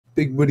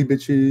Big booty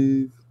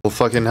bitches. Well,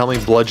 fucking help me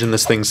bludgeon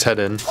this thing's head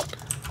in.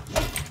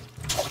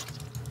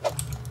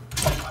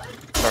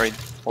 Sorry.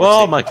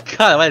 Oh my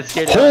god, I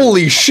scared you.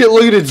 Holy shit,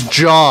 look at its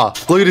jaw.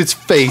 Look at its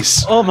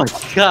face. Oh my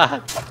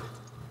god.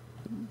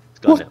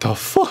 What the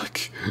fuck?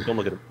 Don't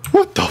look at him.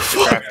 What the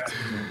fuck?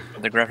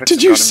 The graphics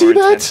Did you see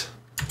that?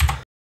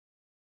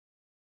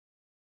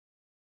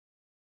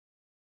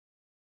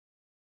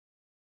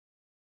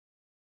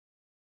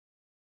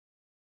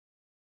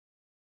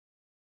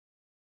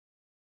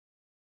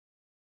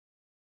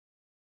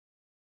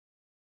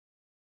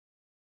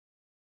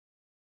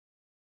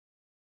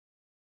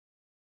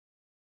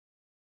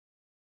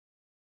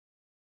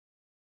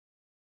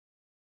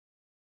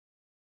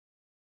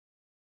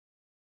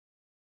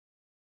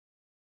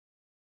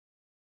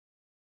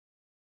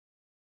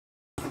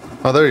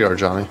 Oh, there you are,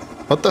 Johnny.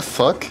 What the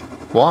fuck?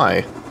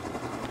 Why?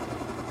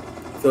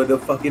 So the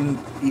fucking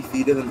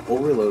PC doesn't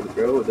overload,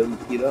 bro. It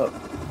doesn't heat up.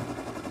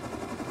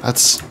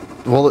 That's...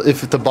 Well,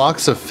 if the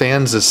box of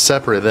fans is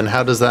separate, then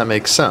how does that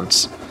make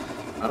sense?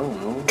 I don't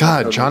know.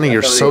 God, Johnny,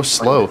 you're so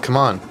slow. Come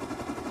on.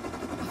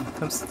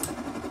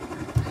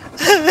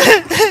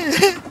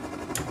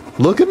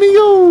 Look at me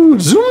go!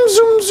 Zoom,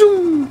 zoom,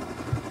 zoom!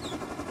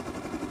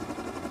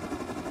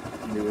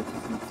 Dude, it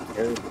just seems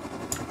terrible.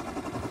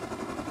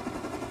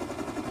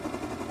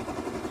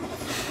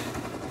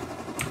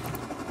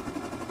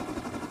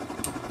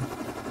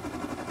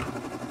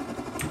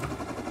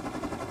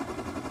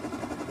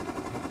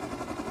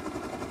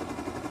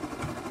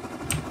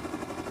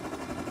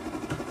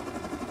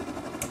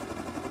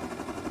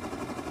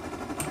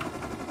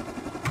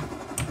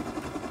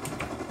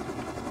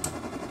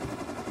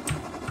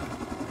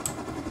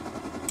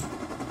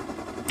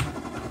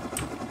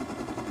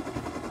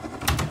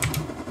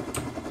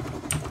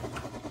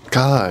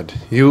 God,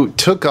 you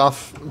took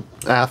off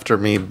after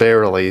me,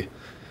 barely.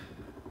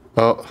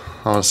 Oh,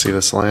 I want to see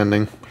this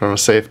landing from a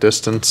safe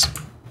distance.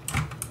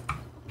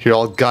 Here,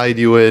 I'll guide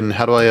you in.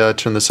 How do I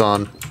turn this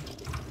on?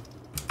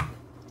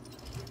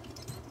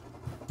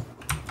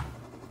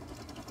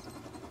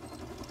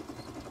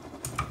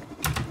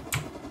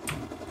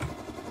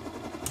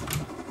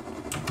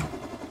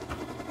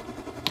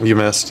 You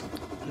missed.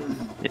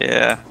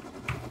 Yeah.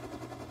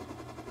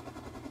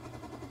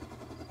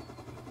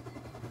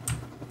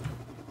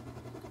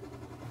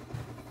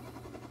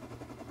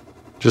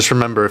 Just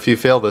remember, if you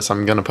fail this,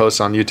 I'm gonna post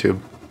on YouTube.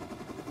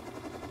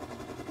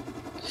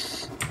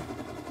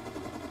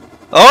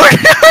 Oh!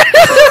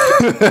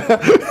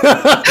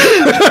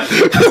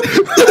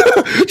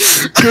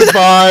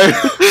 Goodbye.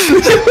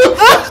 You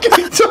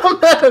fucking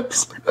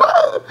dumbass.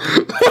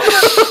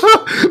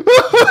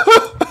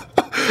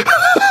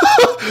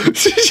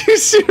 Did you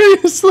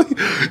seriously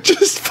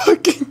just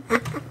fucking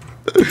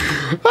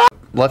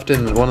left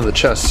in one of the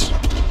chests?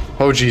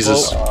 Oh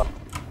Jesus.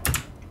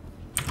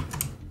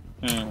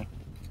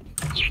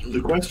 The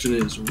question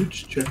is,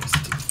 which chest?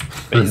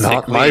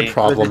 Not my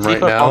problem Does the right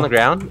teacup fall on now. the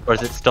ground, or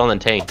is it still in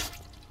the tank?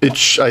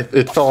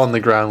 It fell on the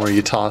ground where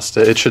you tossed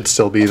it. It should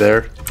still be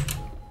there.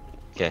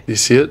 Okay. You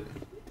see it?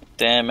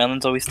 Damn,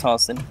 Melon's always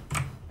tossing.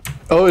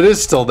 Oh, it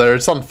is still there.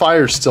 It's on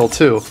fire still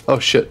too. Oh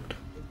shit.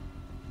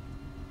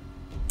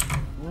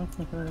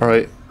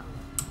 Alright,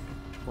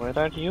 Where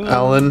are you?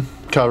 Alan,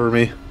 cover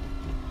me.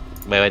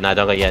 Wait, no,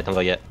 don't go yet, don't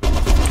go yet.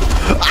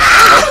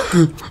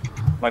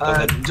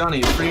 Michael,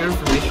 Johnny, for your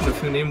information of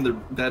who named the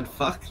dead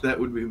fuck, that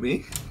would be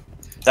me.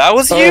 that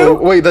was Oh, you?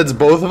 wait, that's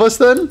both of us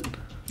then?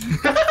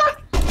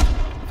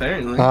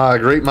 Apparently. Ah,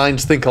 great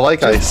minds think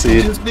alike, I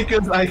see. Just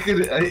because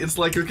it's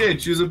like, okay,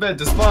 choose a bed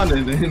to spawn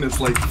in, and it's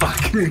like,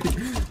 fuck.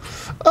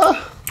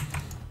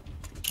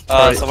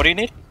 Right. So what do you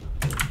need?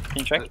 Can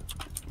you check?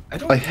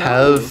 don't I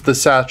have the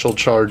satchel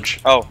charge.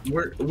 Oh,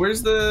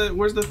 Where's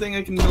the thing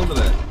I can build it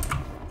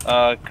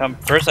at? come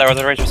first. I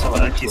rather write yourself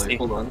on Actually, TC.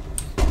 hold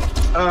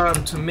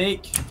on. To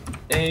make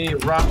a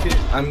rocket,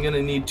 I'm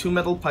gonna need 2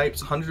 metal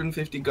pipes,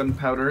 150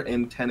 gunpowder,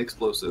 and 10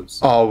 explosives.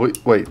 Oh,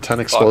 wait, 10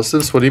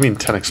 explosives? What do you mean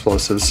 10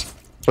 explosives?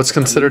 What's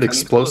considered 10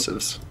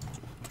 explosives?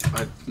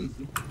 I,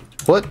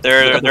 What?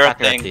 They're a Pack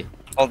thing. empty.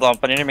 Hold on,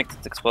 but I need to make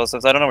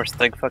explosives. I don't know where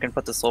Stig fucking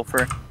put the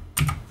sulfur.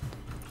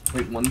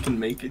 wait, one can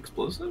make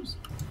explosives?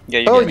 Yeah,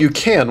 you Oh, can. you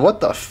can. What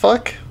the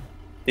fuck?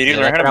 Did you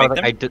Yeah, learn how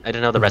to make them? I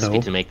didn't know the recipe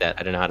No. to make that. I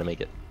didn't know how to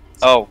make it.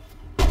 Oh,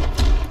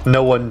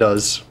 No one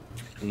does.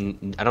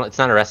 I don't. It's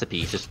not a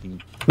recipe. It's just.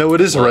 No,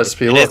 it is a Well,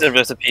 recipe. it Look, is a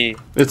recipe.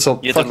 it's a you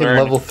have to fucking learn.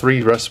 level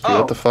 3 recipe. Oh.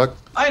 What the fuck?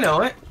 I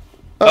know it.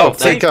 Oh, Oh,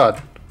 thank see?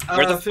 God.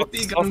 Where the fuck 50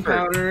 is sulfur?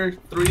 gunpowder,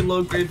 3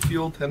 low-grade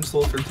fuel, 10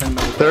 sulfur, 10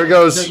 metal. There it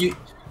goes. No, you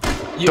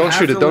Don't have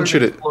shoot it, to don't learn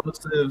shoot it.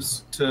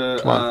 Explosives to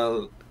Come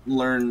on.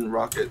 learn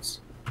rockets.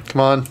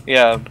 Come on.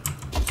 Yeah.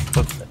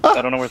 But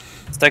I don't know where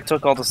Stig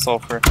took all the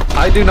sulfur.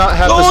 I do not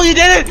have Oh, this. you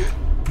did it!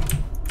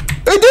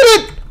 I did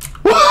it!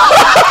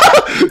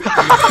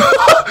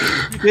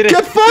 You did it!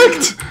 Get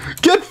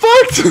fucked! Get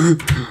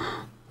fucked!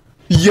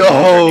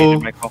 Yo!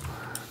 Michael.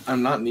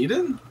 I'm not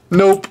needed?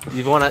 Nope.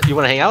 You wanna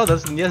hang out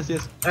with us? Yes,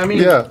 yes. I mean,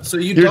 Yeah. so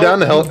you You're don't- down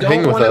to you don't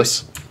hang with wanna-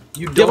 us.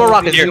 You Give don't a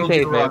rocket, feel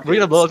you the man. We're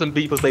gonna blow up some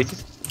people's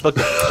faces. Fuck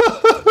it.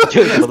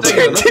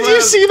 Did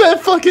you see that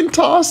fucking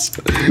toss?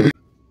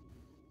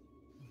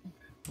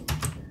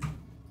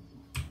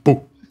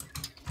 Oh.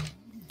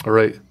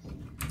 Alright.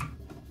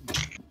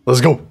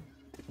 Let's go.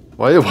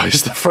 Why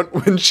is the front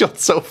windshield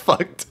so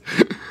fucked?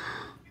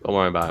 Don't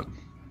worry about it.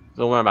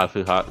 Don't worry about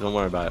it, Fuhot. Don't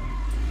worry about it.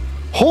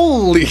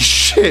 Holy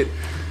shit!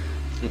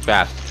 It's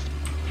fast.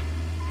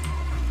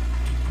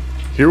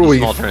 Here we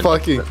Small turn.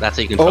 fucking. That's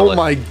how you control Oh it.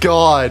 my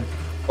god!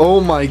 Oh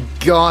my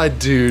god,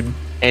 dude!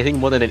 Anything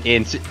more than an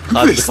inch.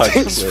 This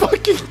thing's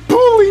fucking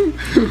booling!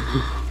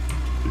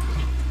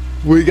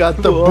 We got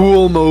the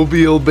Bool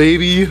Mobile,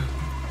 baby!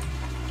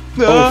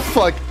 Oh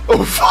fuck!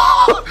 Oh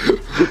fuck!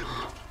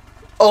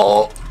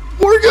 Oh,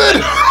 we're good!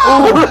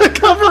 Oh,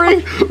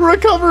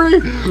 recovery!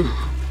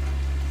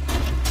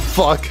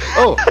 Fuck!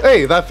 Oh,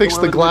 hey, that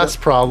fixed the glass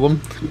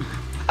problem.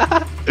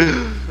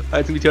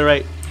 Alright, so we turn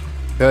right.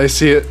 Yeah, I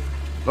see it.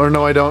 Or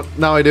no, I don't.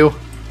 Now I do.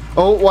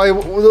 Oh, why?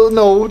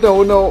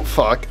 No.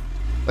 Fuck.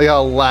 I got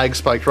a lag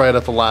spike right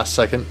at the last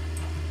second.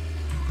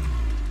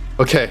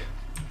 Okay.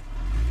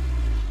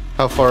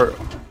 How far?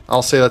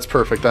 I'll say that's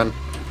perfect then.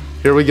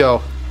 Here we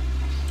go.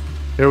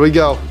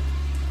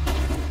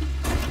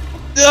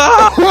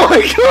 Oh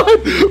my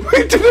god!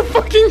 We did a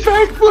fucking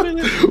backflip!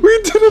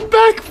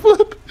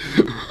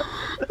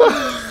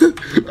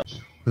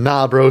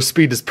 Nah, bro,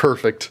 speed is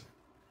perfect.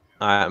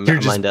 Alright, I'm You're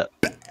just lined up.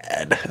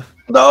 bad.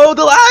 No,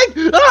 the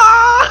lag!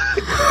 Ah!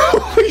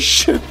 Holy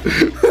shit!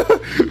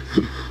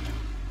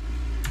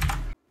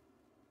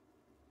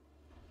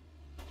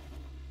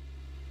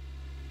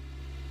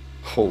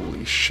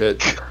 Holy shit.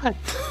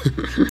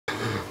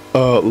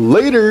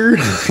 Later!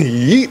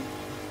 Yeet!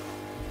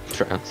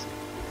 Trans.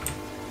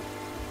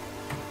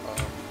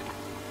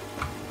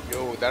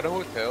 Yo, is that a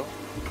hotel?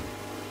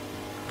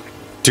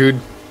 Dude.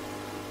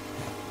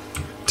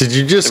 Did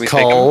you just Did we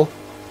take call?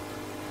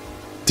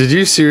 Did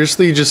you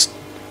seriously just...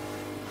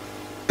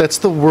 That's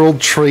the World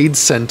Trade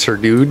Center,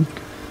 dude.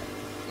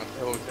 That's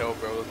the hotel,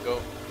 bro. Let's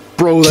go.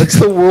 Bro, that's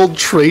the World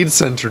Trade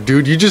Center,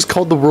 dude. You just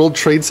called the World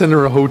Trade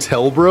Center a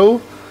hotel,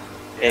 bro?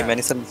 Hey,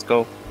 Manny said let's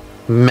go.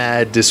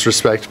 Mad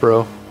disrespect,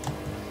 bro.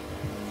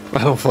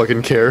 I don't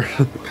fucking care.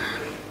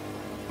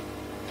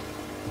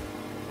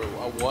 Bro,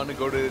 I want to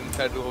go to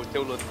inside the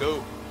hotel. Let's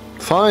go.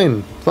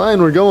 Fine,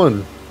 we're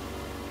going.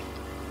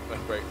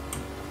 That's right.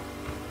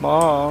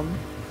 Mom.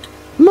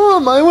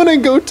 Mom, I want to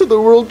go to the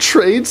World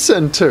Trade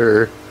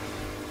Center.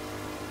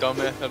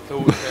 Dumbass, that's the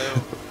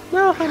hotel.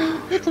 No, honey.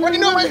 It's Why do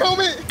you know my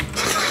helmet?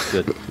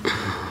 good.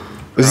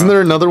 Isn't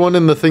there another one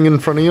in the thing in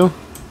front of you?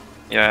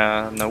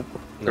 Yeah, nope.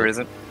 There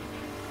isn't.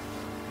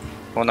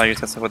 Well, now you're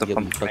testing with the You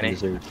pump. fucking Manny.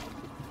 deserve.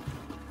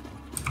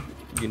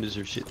 You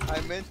deserve shit.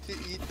 I meant to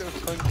eat the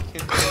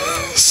pumpkin.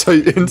 So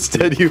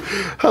instead you...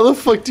 How the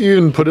fuck do you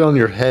even put it on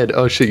your head?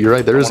 Oh shit, you're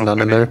right, there is wanna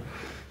none in put it-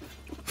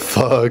 there.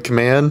 Fuck,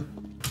 man.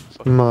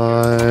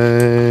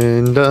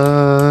 Mine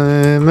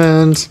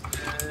diamonds.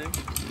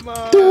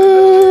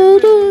 Du,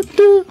 du,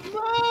 du.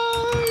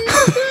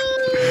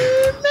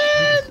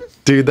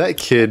 Dude, that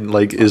kid,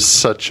 like, is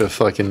such a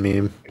fucking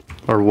meme.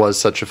 Or was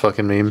such a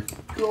fucking meme.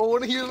 Yo, I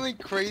want to hear something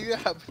crazy that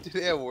happened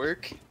today at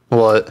work.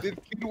 What? This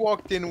kid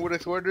walked in with a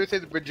sweater that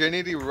says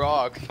virginity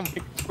rocks. I'm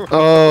like, bro.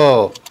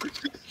 Oh.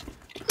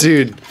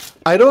 Dude,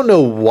 I don't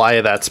know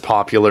why that's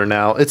popular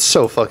now. It's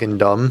so fucking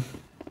dumb.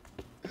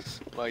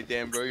 My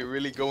damn, bro, you're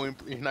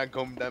not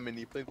going that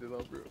many places,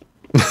 huh, bro.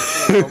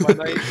 Oh, my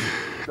night.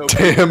 No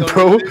Damn, bitches on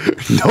bro. your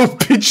dick. No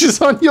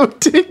bitches on your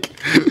dick.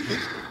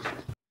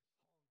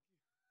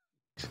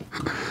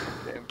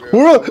 Damn,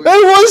 bro. I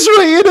was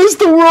right. It is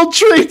the World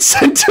Trade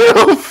Center.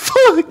 Oh,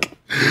 fuck.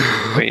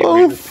 Wait,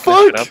 Oh, we just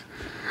finished it fuck. up?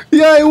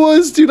 Yeah, I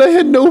was, dude. I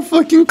had no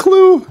fucking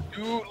clue.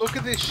 Dude, look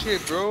at this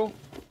shit, bro.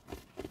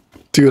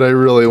 Dude, I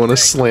really want to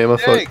slam a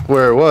fuck. Nick.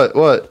 Where? What?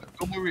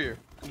 Come over here.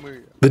 Come over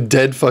here. The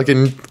dead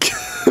fucking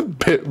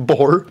pit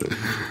boar.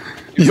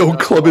 Dude, Yo,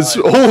 that's club is.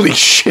 alive. Holy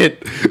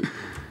shit.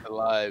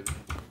 Alive.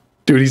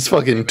 Dude, he's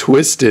fucking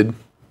twisted.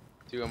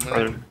 Dude, I'm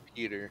gonna name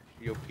Peter.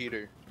 Yo,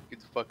 Peter.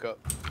 Get the fuck up.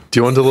 Do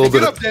you want a little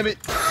Get bit up, damn it.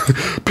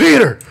 of.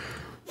 Peter!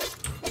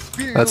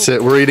 Peter, That's yo.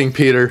 it. We're eating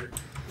Peter.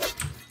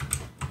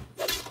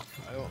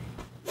 I don't-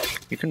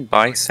 You can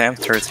buy Sam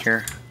turrets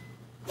here.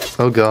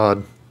 Oh,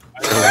 God.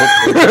 You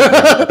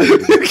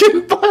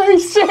can buy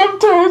Sam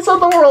turrets on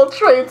the World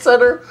Trade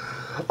Center.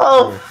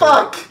 Oh,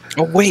 fuck.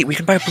 Oh wait, we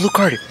can buy a blue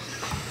card.